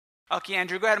Okay,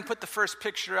 Andrew, go ahead and put the first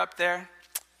picture up there.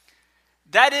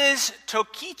 That is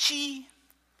Tokichi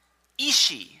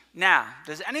Ishii. Now,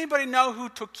 does anybody know who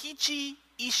Tokichi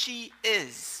Ishii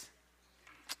is?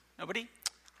 Nobody?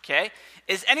 Okay.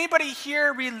 Is anybody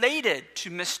here related to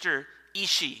Mr.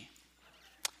 Ishii?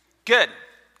 Good,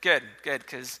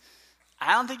 because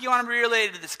I don't think you want to be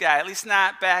related to this guy, at least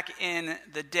not back in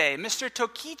the day. Mr.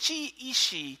 Tokichi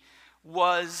Ishii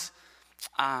was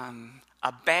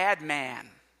a bad man.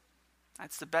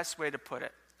 That's the best way to put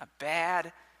it. A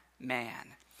bad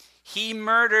man. He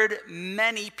murdered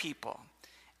many people,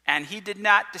 and he did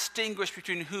not distinguish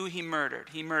between who he murdered.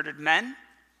 He murdered men,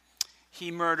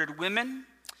 he murdered women,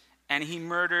 and he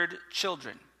murdered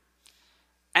children.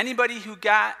 Anybody who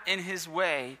got in his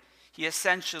way, he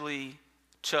essentially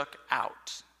took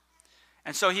out.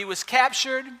 And so he was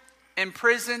captured,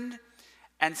 imprisoned,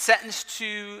 and sentenced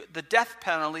to the death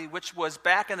penalty, which was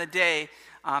back in the day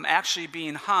actually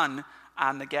being hung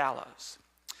on the gallows.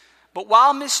 But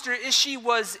while Mr. Ishii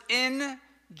was in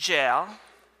jail,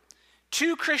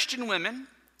 2 Christian women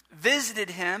visited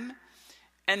him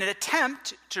in an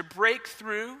attempt to break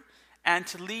through and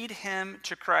to lead him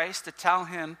to Christ, to tell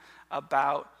him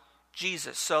about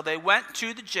Jesus. So they went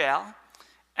to the jail,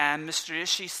 and Mr.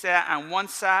 Ishii sat on one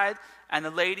side, and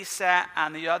the lady sat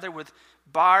on the other with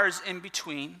bars in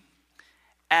between.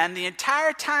 And the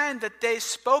entire time that they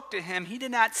spoke to him, he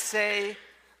did not say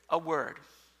a word.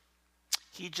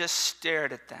 He just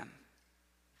stared at them.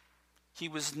 He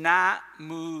was not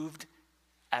moved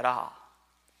at all.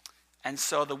 And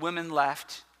so the women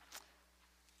left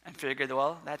and figured,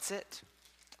 well, that's it.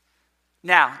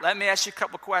 Now, let me ask you a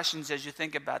couple questions as you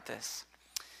think about this.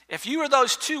 If you were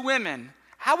those 2 women,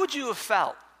 how would you have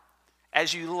felt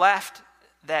as you left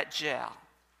that jail?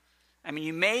 I mean,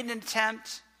 you made an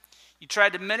attempt. You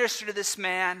tried to minister to this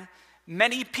man.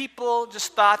 Many people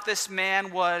just thought this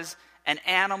man was an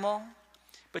animal.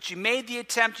 But you made the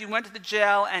attempt. You went to the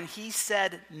jail, and he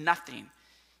said nothing.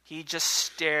 He just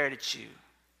stared at you.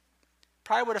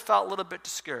 Probably would have felt a little bit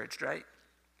discouraged, right?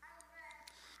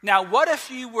 Now, what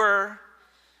if you were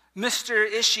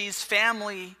Mr. Ishii's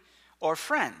family or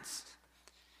friends?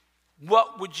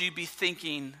 What would you be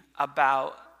thinking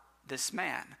about this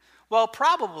man? Well,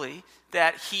 probably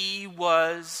that he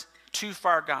was too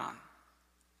far gone.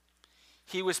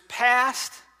 He was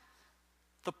past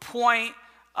the point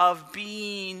of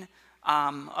being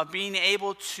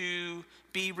able to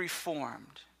be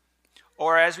reformed.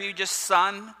 Or as we just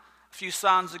sung a few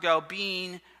songs ago,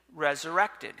 being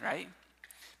resurrected, right?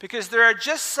 Because there are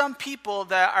just some people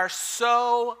that are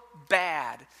so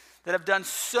bad, that have done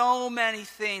so many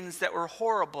things that were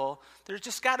horrible, there's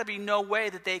just got to be no way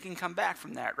that they can come back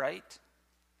from that, right?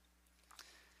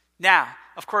 Now,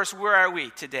 of course, where are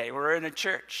we today? We're in a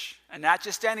church, and not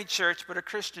just any church, but a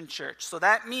Christian church. So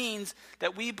that means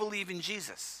that we believe in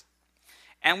Jesus.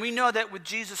 And we know that with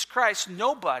Jesus Christ,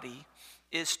 nobody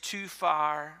is too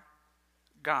far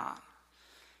gone.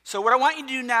 So what I want you to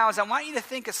do now is I want you to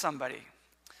think of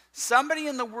somebody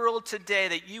in the world today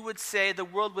that you would say the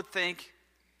world would think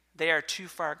they are too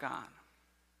far gone.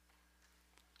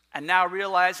 And now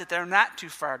realize that they're not too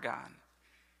far gone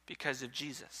because of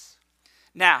Jesus.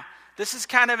 Now, this is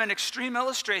kind of an extreme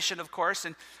illustration, of course,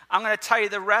 and I'm going to tell you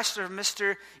the rest of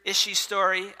Mr. Ishii's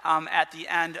story at the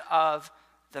end of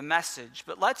the message.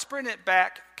 But let's bring it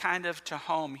back kind of to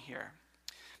home here.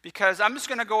 Because I'm just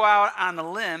going to go out on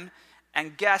a limb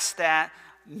and guess that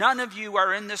none of you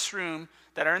are in this room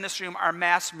are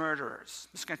mass murderers.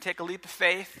 I'm just going to take a leap of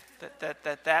faith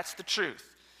that's the truth.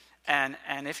 And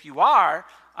if you are,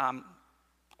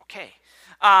 okay.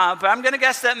 But I'm going to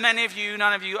guess that none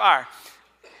of you are.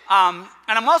 And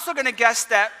I'm also going to guess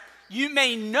that you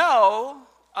may know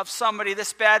of somebody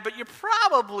this bad, but you're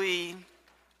probably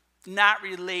not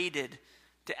related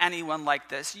to anyone like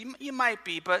this. You might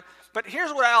be, but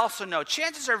here's what I also know.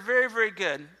 Chances are very, very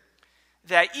good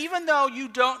that even though you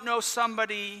don't know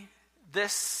somebody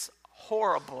this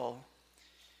horrible,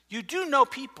 you do know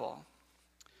people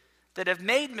that have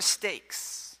made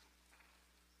mistakes.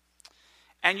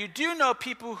 And you do know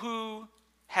people who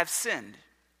have sinned.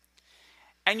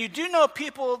 And you do know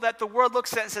people that the world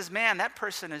looks at and says, man, that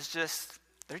person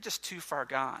they're just too far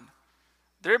gone.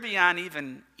 They're beyond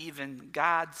even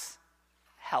God's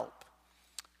help.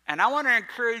 And I want to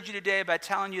encourage you today by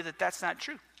telling you that that's not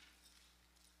true.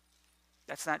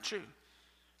 That's not true.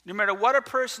 No matter what a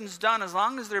person's done, as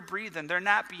long as they're breathing, they're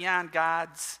not beyond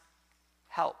God's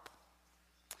help.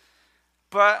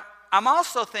 But I'm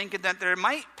also thinking that there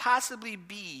might possibly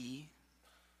be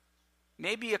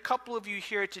maybe a couple of you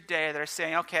here today that are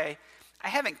saying, okay, I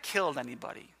haven't killed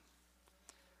anybody.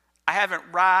 I haven't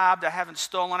robbed, I haven't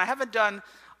stolen, I haven't done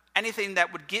anything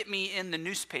that would get me in the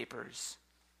newspapers.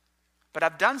 But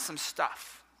I've done some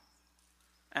stuff.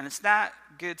 And it's not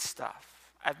good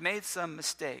stuff. I've made some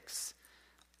mistakes.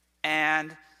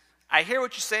 And I hear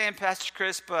what you're saying, Pastor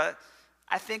Chris, but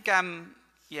I think I'm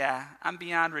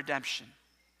beyond redemption.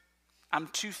 I'm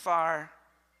too far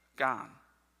gone.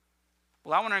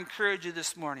 Well, I want to encourage you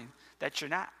this morning that you're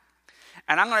not.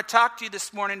 And I'm going to talk to you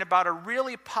this morning about a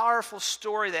really powerful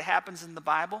story that happens in the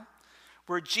Bible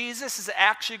where Jesus is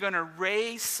actually going to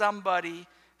raise somebody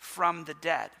from the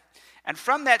dead. And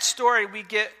from that story, we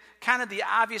get kind of the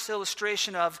obvious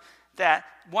illustration of that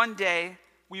one day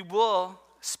we will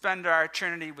spend our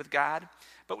eternity with God.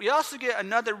 But we also get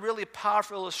another really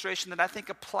powerful illustration that I think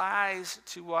applies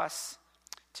to us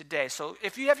today. So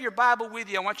if you have your Bible with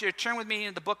you, I want you to turn with me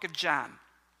into the book of John.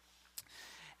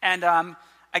 And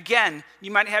again,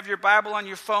 you might have your Bible on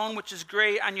your phone, which is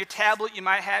great. On your tablet, you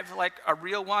might have like a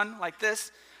real one like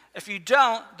this. If you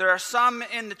don't, there are some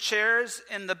in the chairs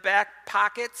in the back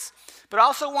pockets. But I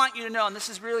also want you to know, and this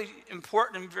is really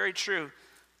important and very true,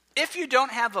 if you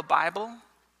don't have a Bible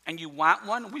and you want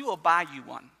one, we will buy you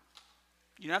one.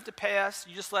 You don't have to pay us.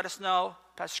 You just let us know,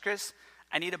 Pastor Chris,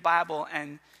 I need a Bible,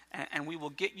 and we will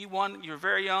get you one, your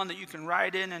very own, that you can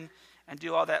write in and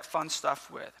do all that fun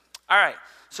stuff with. All right,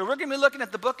 so we're going to be looking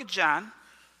at the book of John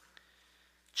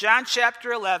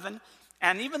chapter 11.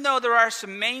 And even though there are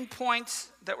some main points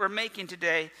that we're making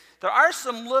today, there are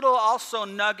some little also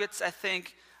nuggets, I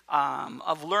think,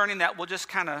 of learning that we'll just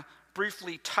kind of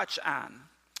briefly touch on.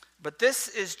 But this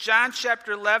is John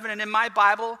chapter 11, and in my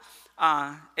Bible,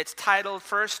 it's titled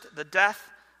first, The Death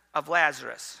of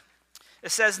Lazarus.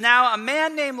 It says, "Now a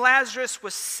man named Lazarus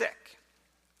was sick,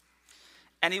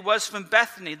 and he was from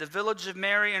Bethany, the village of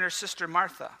Mary and her sister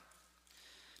Martha.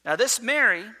 Now this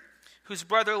Mary, whose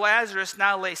brother Lazarus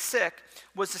now lay sick,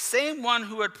 was the same one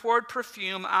who had poured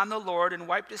perfume on the Lord and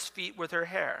wiped his feet with her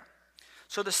hair.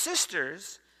 So the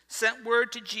sisters sent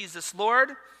word to Jesus,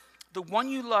 'Lord, the one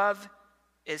you love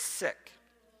is sick.'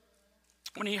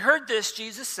 When he heard this,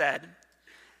 Jesus said,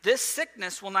 'This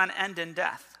sickness will not end in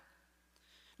death.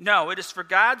 No, it is for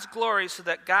God's glory, so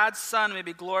that God's Son may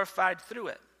be glorified through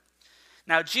it.'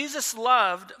 Now Jesus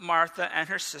loved Martha and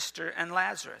her sister and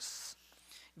Lazarus.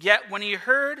 Yet when he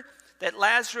heard that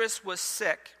Lazarus was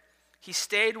sick, he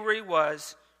stayed where he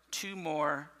was 2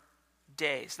 more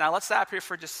days." Now let's stop here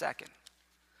for just a second.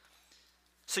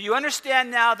 So you understand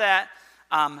now that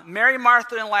Mary,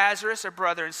 Martha, and Lazarus are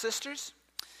brother and sisters.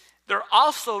 They're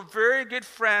also very good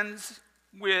friends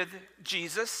with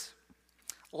Jesus.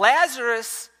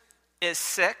 Lazarus is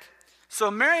sick. So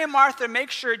Mary and Martha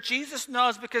make sure Jesus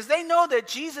knows, because they know that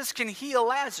Jesus can heal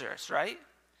Lazarus, right?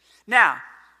 Now,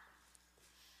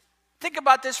 think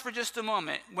about this for just a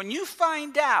moment. When you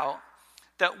find out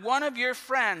that one of your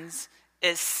friends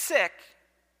is sick,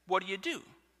 what do?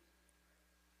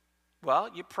 Well,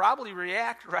 you probably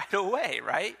react right away,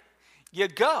 right? You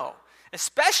go.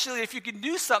 Especially if you can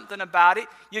do something about it,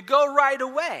 you go right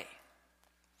away.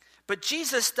 But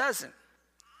Jesus doesn't.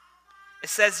 It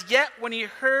says, "Yet when he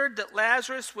heard that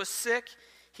Lazarus was sick,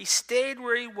 he stayed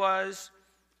where he was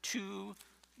 2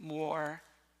 more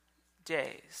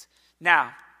days."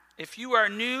 Now, if you are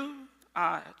new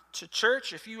to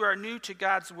church, if you are new to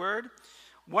God's word,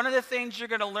 one of the things you're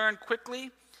going to learn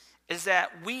quickly is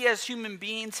that we as human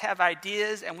beings have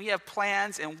ideas and we have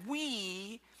plans and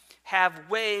we have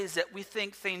ways that we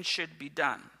think things should be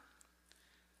done.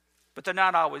 But they're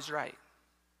not always right.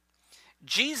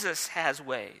 Jesus has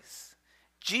ways.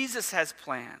 Jesus has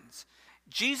plans.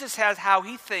 Jesus has how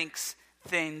he thinks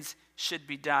things should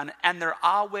be done, and they're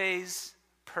always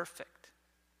perfect.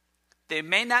 They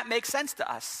may not make sense to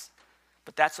us,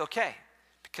 but that's okay,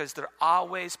 because they're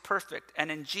always perfect.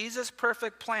 And in Jesus'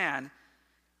 perfect plan,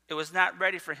 it was not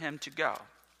ready for him to go.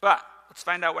 But let's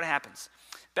find out what happens.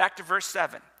 Back to verse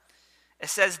 7. It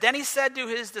says, "Then he said to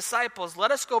his disciples,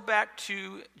 'Let us go back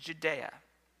to Judea.'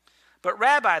 But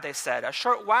Rabbi," they said, "a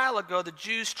short while ago the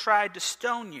Jews tried to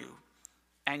stone you,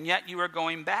 and yet you are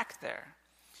going back there."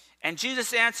 And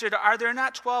Jesus answered, "Are there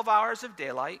not 12 hours of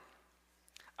daylight?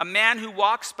 A man who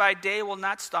walks by day will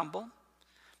not stumble,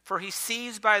 for he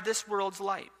sees by this world's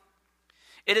light.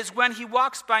 It is when he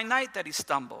walks by night that he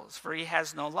stumbles, for he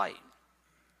has no light."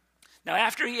 Now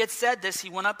after he had said this, he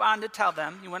went on to tell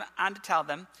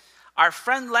them, "Our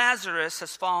friend Lazarus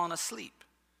has fallen asleep,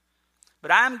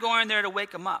 but I am going there to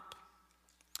wake him up."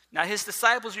 Now his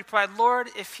disciples replied,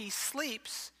 "Lord, if he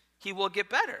sleeps, he will get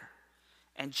better."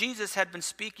 And Jesus had been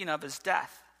speaking of his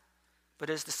death, but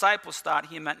his disciples thought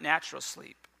he meant natural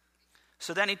sleep.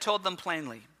 So then he told them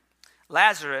plainly,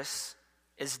 "Lazarus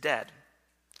is dead,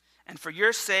 and for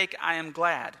your sake I am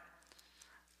glad.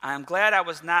 I am glad I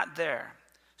was not there,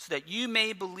 so that you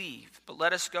may believe, but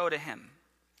let us go to him."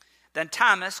 Then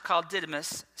Thomas, called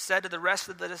Didymus, said to the rest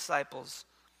of the disciples,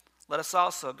 "Let us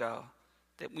also go,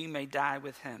 that we may die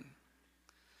with him."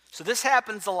 So this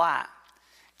happens a lot.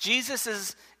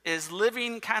 Jesus is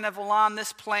living kind of along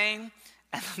this plane,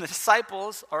 and the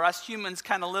disciples, or us humans,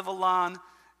 kind of live along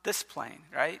this plane,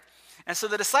 right? And so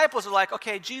the disciples are like,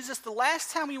 "Okay, Jesus, the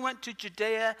last time we went to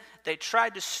Judea, they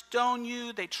tried to stone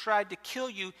you, they tried to kill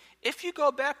you. If you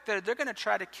go back there, they're going to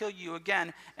try to kill you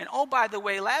again. And oh, by the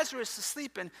way, Lazarus is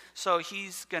sleeping, so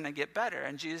he's going to get better."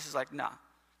 And Jesus is like, "No,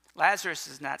 Lazarus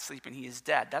is not sleeping, he is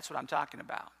dead. That's what I'm talking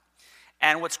about."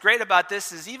 And what's great about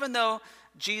this is even though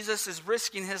Jesus is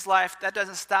risking his life, that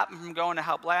doesn't stop him from going to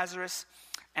help Lazarus.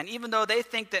 And even though they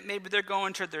think that maybe they're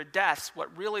going to their deaths,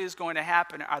 what really is going to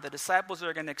happen are the disciples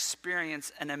are going to experience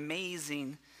an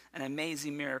amazing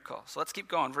miracle. So let's keep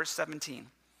going. Verse 17.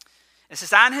 It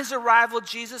says, "On his arrival,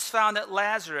 Jesus found that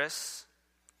Lazarus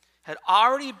had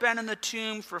already been in the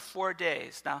tomb for 4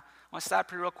 days." Now, I want to stop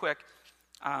here real quick.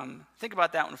 Think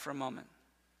about that one for a moment.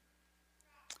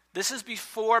 This is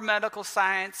before medical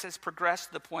science has progressed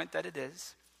to the point that it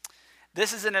is.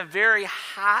 This is in a very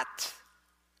hot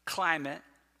climate.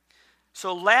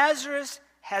 So Lazarus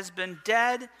has been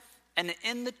dead and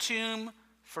in the tomb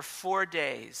for 4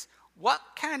 days.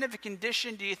 What kind of a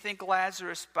condition do you think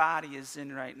Lazarus' body is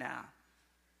in right now?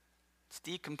 It's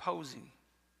decomposing.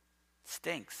 It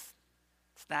stinks.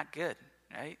 It's not good,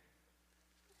 right?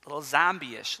 A little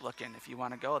zombie-ish looking, if you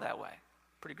want to go that way.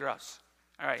 Pretty gross.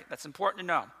 All right, that's important to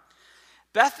know.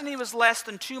 Bethany was less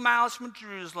than 2 miles from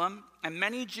Jerusalem, and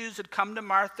many Jews had come to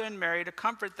Martha and Mary to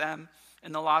comfort them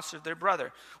in the loss of their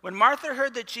brother. When Martha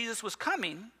heard that Jesus was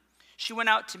coming, she went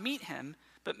out to meet him,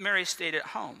 but Mary stayed at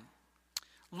home.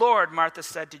 "Lord," Martha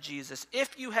said to Jesus,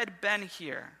 "if you had been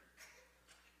here,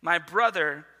 my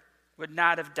brother would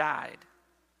not have died."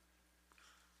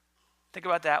 Think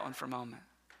about that one for a moment.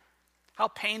 How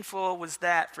painful was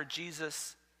that for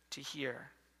Jesus to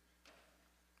hear?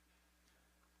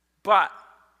 But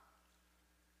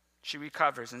she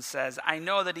recovers and says, "I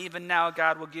know that even now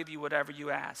God will give you whatever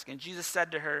you ask." And Jesus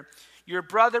said to her, "Your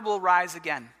brother will rise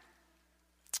again."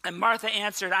 And Martha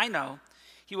answered, "I know.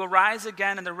 He will rise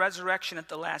again in the resurrection at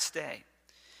the last day."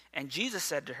 And Jesus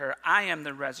said to her, "I am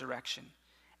the resurrection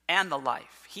and the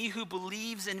life. He who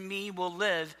believes in me will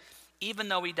live even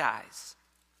though he dies.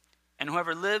 And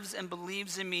whoever lives and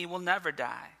believes in me will never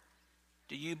die.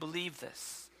 Do you believe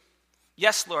this?"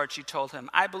 "Yes, Lord," she told him.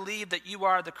 "I believe that you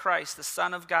are the Christ, the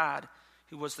Son of God,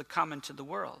 who was to come into the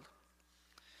world."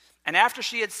 And after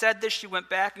she had said this, she went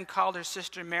back and called her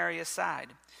sister Mary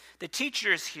aside. "The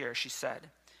teacher is here," she said,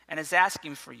 "and is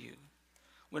asking for you."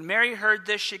 When Mary heard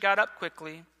this, she got up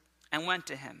quickly and went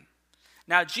to him.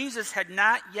 Now Jesus had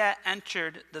not yet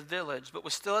entered the village, but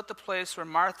was still at the place where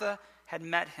Martha had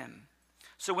met him.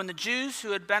 So when the Jews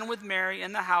who had been with Mary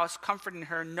in the house comforting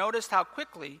her noticed how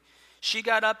quickly she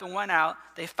got up and went out,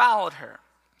 they followed her,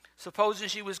 supposing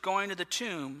she was going to the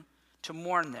tomb to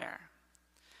mourn there.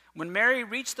 When Mary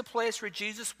reached the place where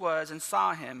Jesus was and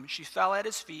saw him, she fell at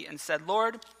his feet and said,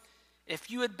 "Lord, if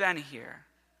you had been here,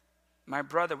 my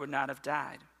brother would not have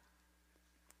died."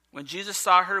 When Jesus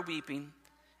saw her weeping,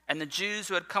 and the Jews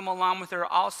who had come along with her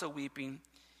also weeping,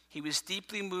 he was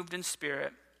deeply moved in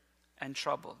spirit and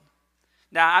troubled.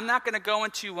 Now, I'm not going to go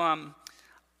into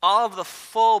all of the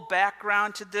full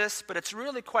background to this, but it's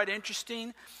really quite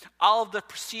interesting. All of the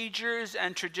procedures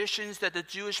and traditions that the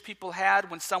Jewish people had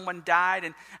when someone died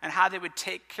and how they would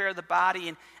take care of the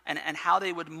body and how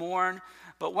they would mourn.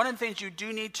 But one of the things you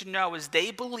do need to know is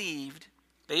they believed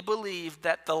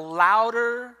that the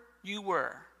louder you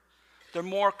were, the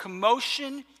more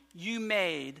commotion you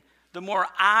made, the more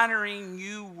honoring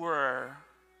you were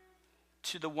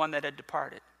to the one that had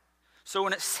departed. So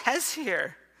when it says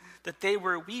here that they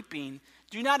were weeping,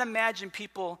 do not imagine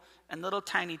people and little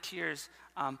tiny tears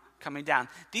coming down.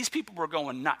 These people were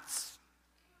going nuts.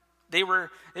 They were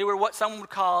what someone would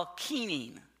call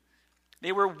keening.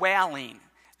 They were wailing.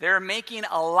 They were making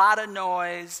a lot of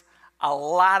noise, a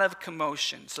lot of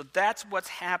commotion. So that's what's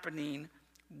happening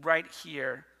right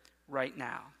here, right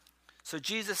now. So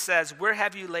Jesus says, "Where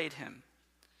have you laid him?"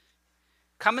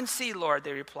 "Come and see, Lord,"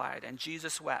 they replied, and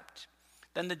Jesus wept.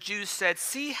 Then the Jews said,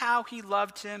 "See how he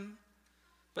loved him."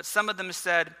 But some of them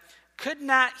said, "Could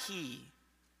not he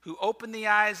who opened the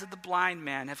eyes of the blind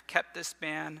man have kept this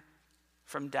man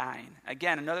from dying?"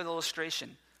 Again, another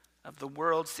illustration of the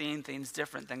world seeing things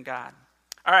different than God.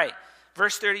 All right,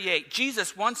 verse 38.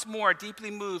 Jesus, once more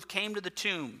deeply moved, came to the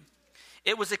tomb.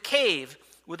 It was a cave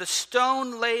with a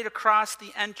stone laid across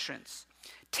the entrance.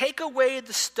 "Take away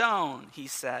the stone," he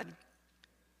said.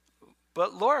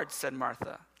 "But Lord," said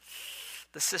Martha,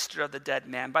 the sister of the dead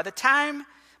man, by this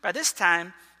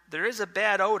time, there is a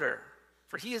bad odor,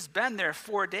 for he has been there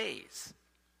 4 days."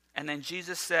 And then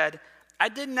Jesus said,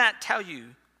 Did I not tell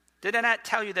you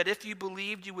that if you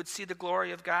believed, you would see the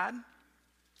glory of God?"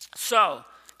 So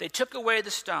they took away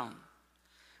the stone.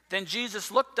 Then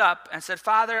Jesus looked up and said,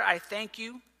 "Father, I thank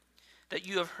you that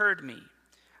you have heard me.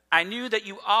 I knew that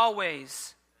you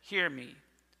always hear me.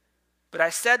 But I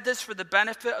said this for the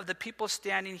benefit of the people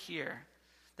standing here,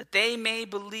 that they may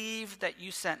believe that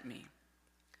you sent me."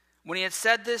 When he had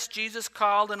said this, Jesus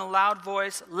called in a loud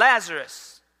voice,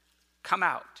 "Lazarus, come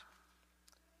out."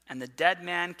 And the dead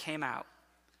man came out,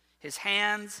 his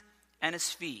hands and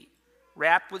his feet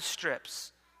wrapped with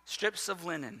strips of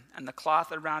linen, and the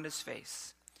cloth around his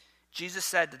face. Jesus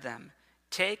said to them,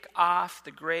 "Take off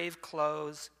the grave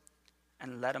clothes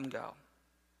and let him go."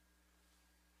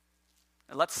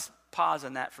 Now let's pause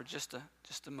on that for just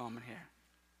a moment here.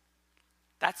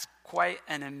 That's quite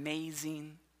an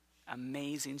amazing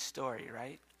story,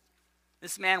 right?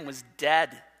 This man was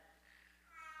dead.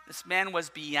 This man was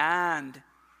beyond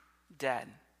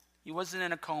dead. He wasn't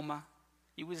in a coma.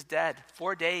 He was dead.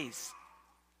 4 days.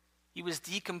 He was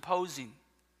decomposing.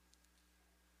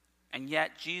 And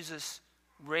yet Jesus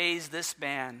raised this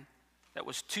man that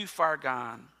was too far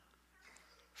gone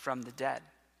from the dead.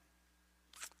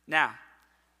 Now,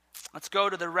 let's go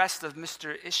to the rest of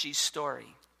Mr. Ishi's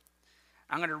story.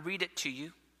 I'm going to read it to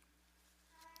you.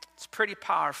 It's pretty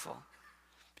powerful,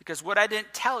 because what I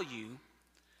didn't tell you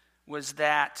was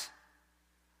that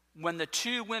when the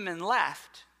 2 women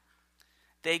left,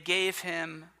 they gave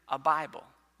him a Bible.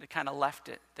 They kind of left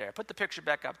it there. Put the picture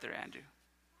back up there, Andrew.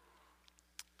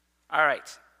 All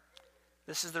right.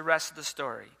 This is the rest of the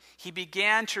story. He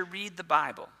began to read the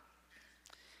Bible,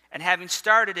 and having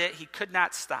started it, he could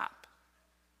not stop.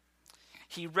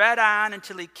 He read on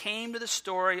until he came to the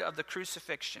story of the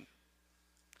crucifixion.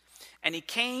 And he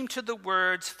came to the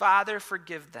words, "Father,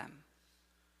 forgive them,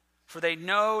 for they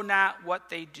know not what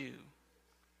they do."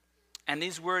 And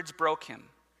these words broke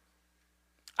him.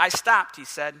 "I stopped," he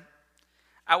said.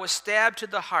 "I was stabbed to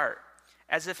the heart,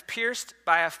 as if pierced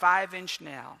by a 5-inch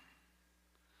nail.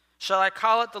 Shall I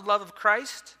call it the love of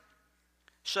Christ?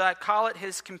 Shall I call it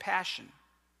his compassion?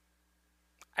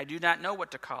 I do not know what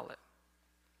to call it.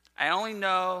 I only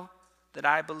know that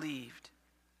I believed,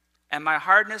 and my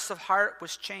hardness of heart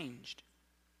was changed.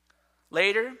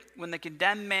 Later, when the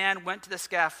condemned man went to the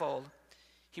scaffold,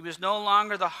 he was no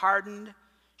longer the hardened,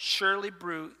 surly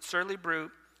brute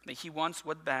that he once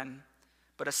would have been,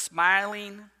 but a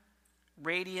smiling,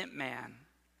 radiant man.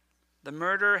 The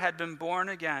murderer had been born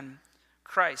again.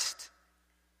 Christ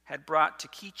had brought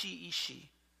Tokichi Ishii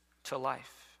to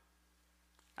life."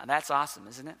 Now that's awesome,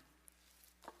 isn't it?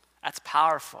 That's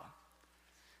powerful.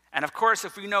 And of course,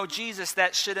 if we know Jesus,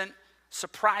 that shouldn't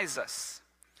surprise us.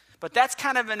 But that's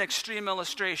kind of an extreme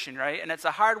illustration, right? And it's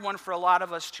a hard one for a lot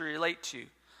of us to relate to.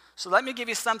 So let me give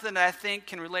you something that I think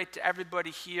can relate to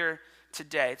everybody here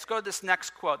today. Let's go to this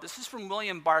next quote. This is from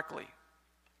William Barclay.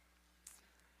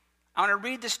 I want to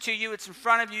read this to you. It's in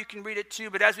front of you. You can read it too.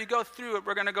 But as we go through it,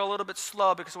 we're going to go a little bit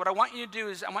slow, because what I want you to do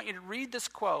is I want you to read this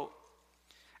quote,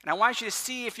 and I want you to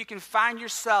see if you can find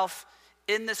yourself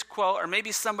in this quote, or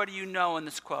maybe somebody you know in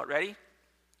this quote. Ready?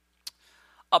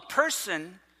 "A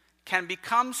person can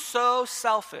become so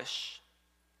selfish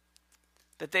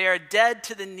that they are dead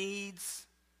to the needs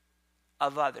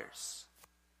of others."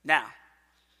 Now,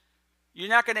 you're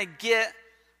not going to get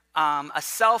a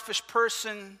selfish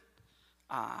person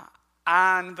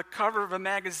on the cover of a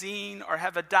magazine or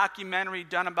have a documentary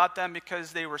done about them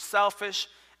because they were selfish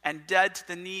and dead to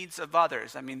the needs of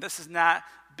others. I mean, this is not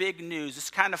big news. This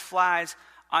kind of flies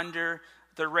under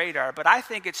the radar. But I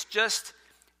think it's just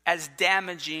as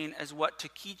damaging as what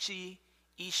Tokichi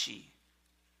Ishii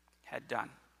had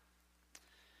done.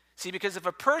 See, because if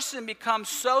a person becomes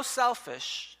so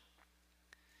selfish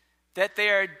that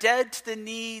they are dead to the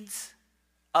needs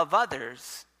of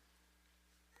others,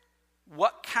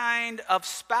 what kind of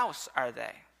spouse are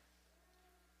they?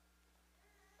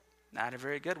 Not a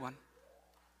very good one.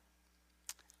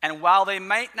 And while they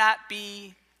might not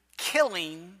be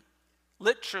killing,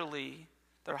 literally,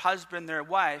 their husband, their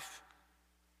wife,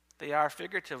 they are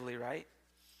figuratively, right?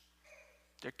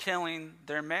 They're killing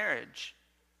their marriage,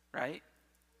 right?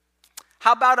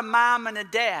 How about a mom and a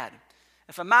dad?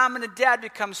 If a mom and a dad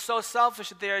become so selfish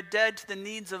that they are dead to the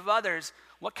needs of others,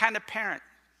 what kind of parent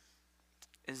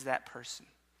is that person?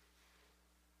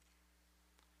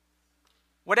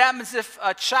 What happens if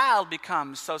a child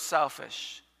becomes so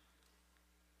selfish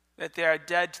that they are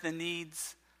dead to the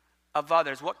needs of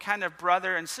others? What kind of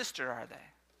brother and sister are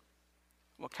they?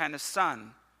 What kind of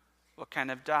son? What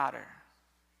kind of daughter?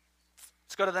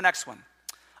 Let's go to the next one.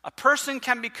 A person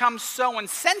can become so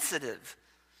insensitive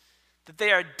that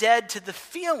they are dead to the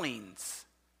feelings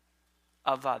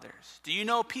of others. Do you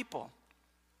know people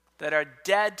that are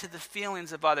dead to the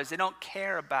feelings of others? They don't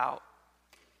care about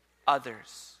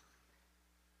others.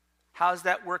 How's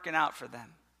that working out for them?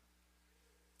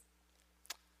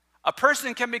 A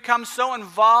person can become so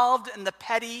involved in the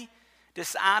petty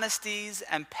dishonesties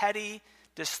and petty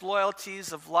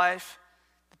disloyalties of life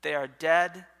that they are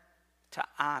dead to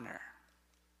honor.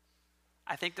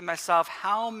 I think to myself,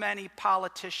 how many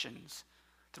politicians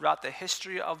throughout the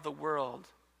history of the world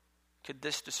could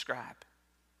this describe?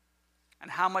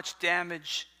 And how much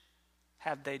damage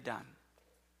have they done?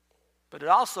 But it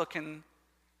also can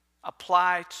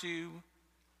apply to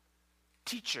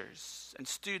teachers and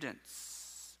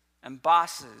students and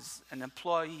bosses and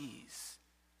employees.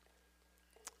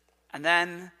 And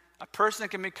then a person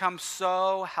can become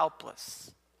so helpless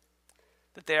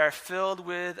that they are filled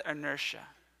with inertia,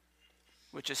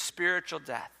 which is spiritual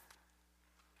death.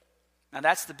 Now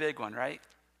that's the big one, right?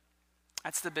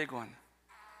 That's the big one.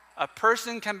 A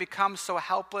person can become so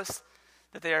helpless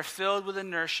that they are filled with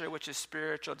inertia, which is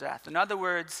spiritual death. In other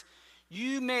words,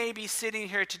 you may be sitting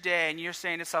here today and you're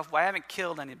saying to yourself, well, I haven't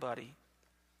killed anybody.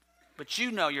 But you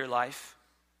know your life,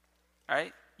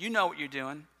 right? You know what you're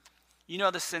doing. You know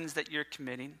the sins that you're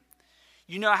committing.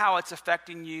 You know how it's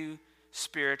affecting you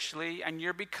spiritually, and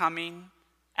you're becoming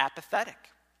apathetic.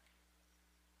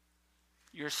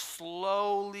 You're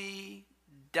slowly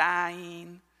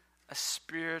dying a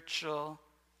spiritual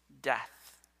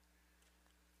death.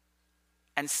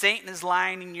 And Satan is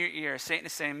lying in your ear. Satan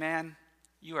is saying, man,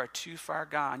 you are too far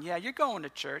gone. Yeah, you're going to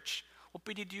church.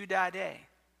 Whoopity-doo da day.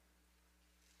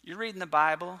 You're reading the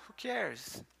Bible. Who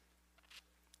cares?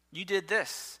 You did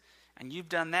this, and you've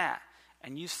done that,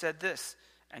 and you said this,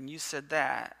 and you said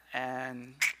that,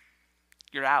 and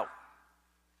you're out.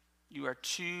 You are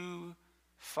too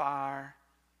far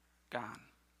gone.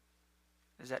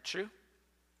 Is that true?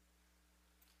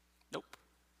 Nope.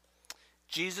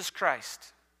 Jesus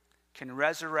Christ can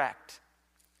resurrect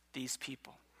these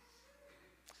people.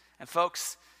 And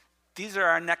folks, these are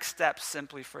our next steps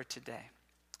simply for today.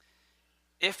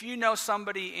 If you know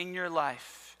somebody in your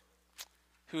life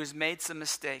who has made some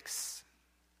mistakes,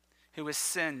 who has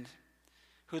sinned,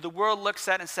 who the world looks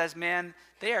at and says, man,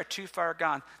 they are too far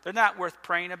gone. They're not worth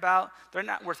praying about. They're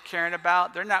not worth caring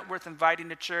about. They're not worth inviting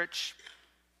to church.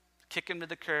 Kick them to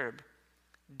the curb.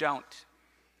 Don't.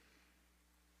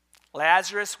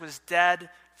 Lazarus was dead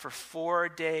for 4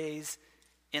 days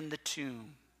in the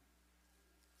tomb.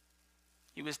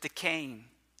 He was decaying.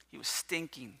 He was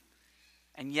stinking.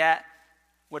 And yet,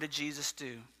 what did Jesus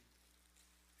do?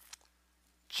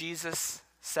 Jesus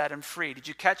set him free. Did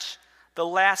you catch the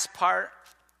last part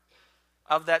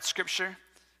of that scripture?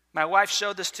 My wife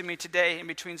showed this to me today in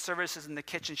between services in the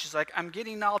kitchen. She's like, I'm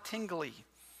getting all tingly.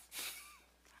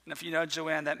 And if you know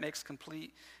Joanne, that makes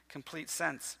complete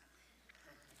sense.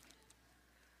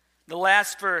 The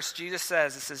last verse, Jesus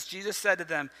says, Jesus said to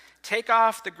them, take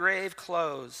off the grave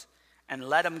clothes and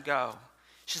let him go.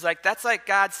 She's like, that's like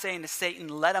God saying to Satan,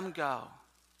 let him go,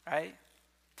 right?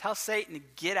 Tell Satan to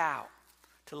get out,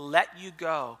 to let you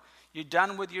go. You're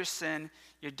done with your sin.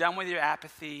 You're done with your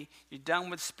apathy. You're done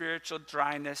with spiritual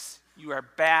dryness. You are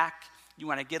back. You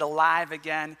want to get alive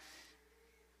again.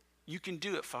 You can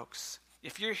do it, folks.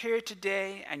 If you're here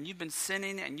today and you've been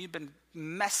sinning and you've been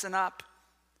messing up,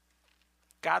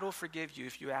 God will forgive you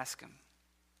if you ask him.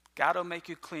 God will make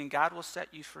you clean. God will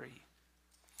set you free.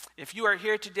 If you are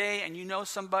here today and you know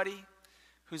somebody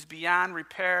who's beyond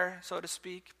repair, so to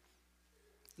speak,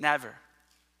 never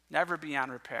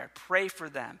beyond repair. Pray for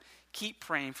them. Keep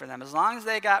praying for them. As long as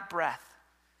they got breath,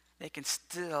 they can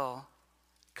still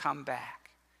come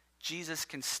back. Jesus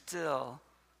can still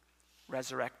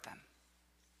resurrect them.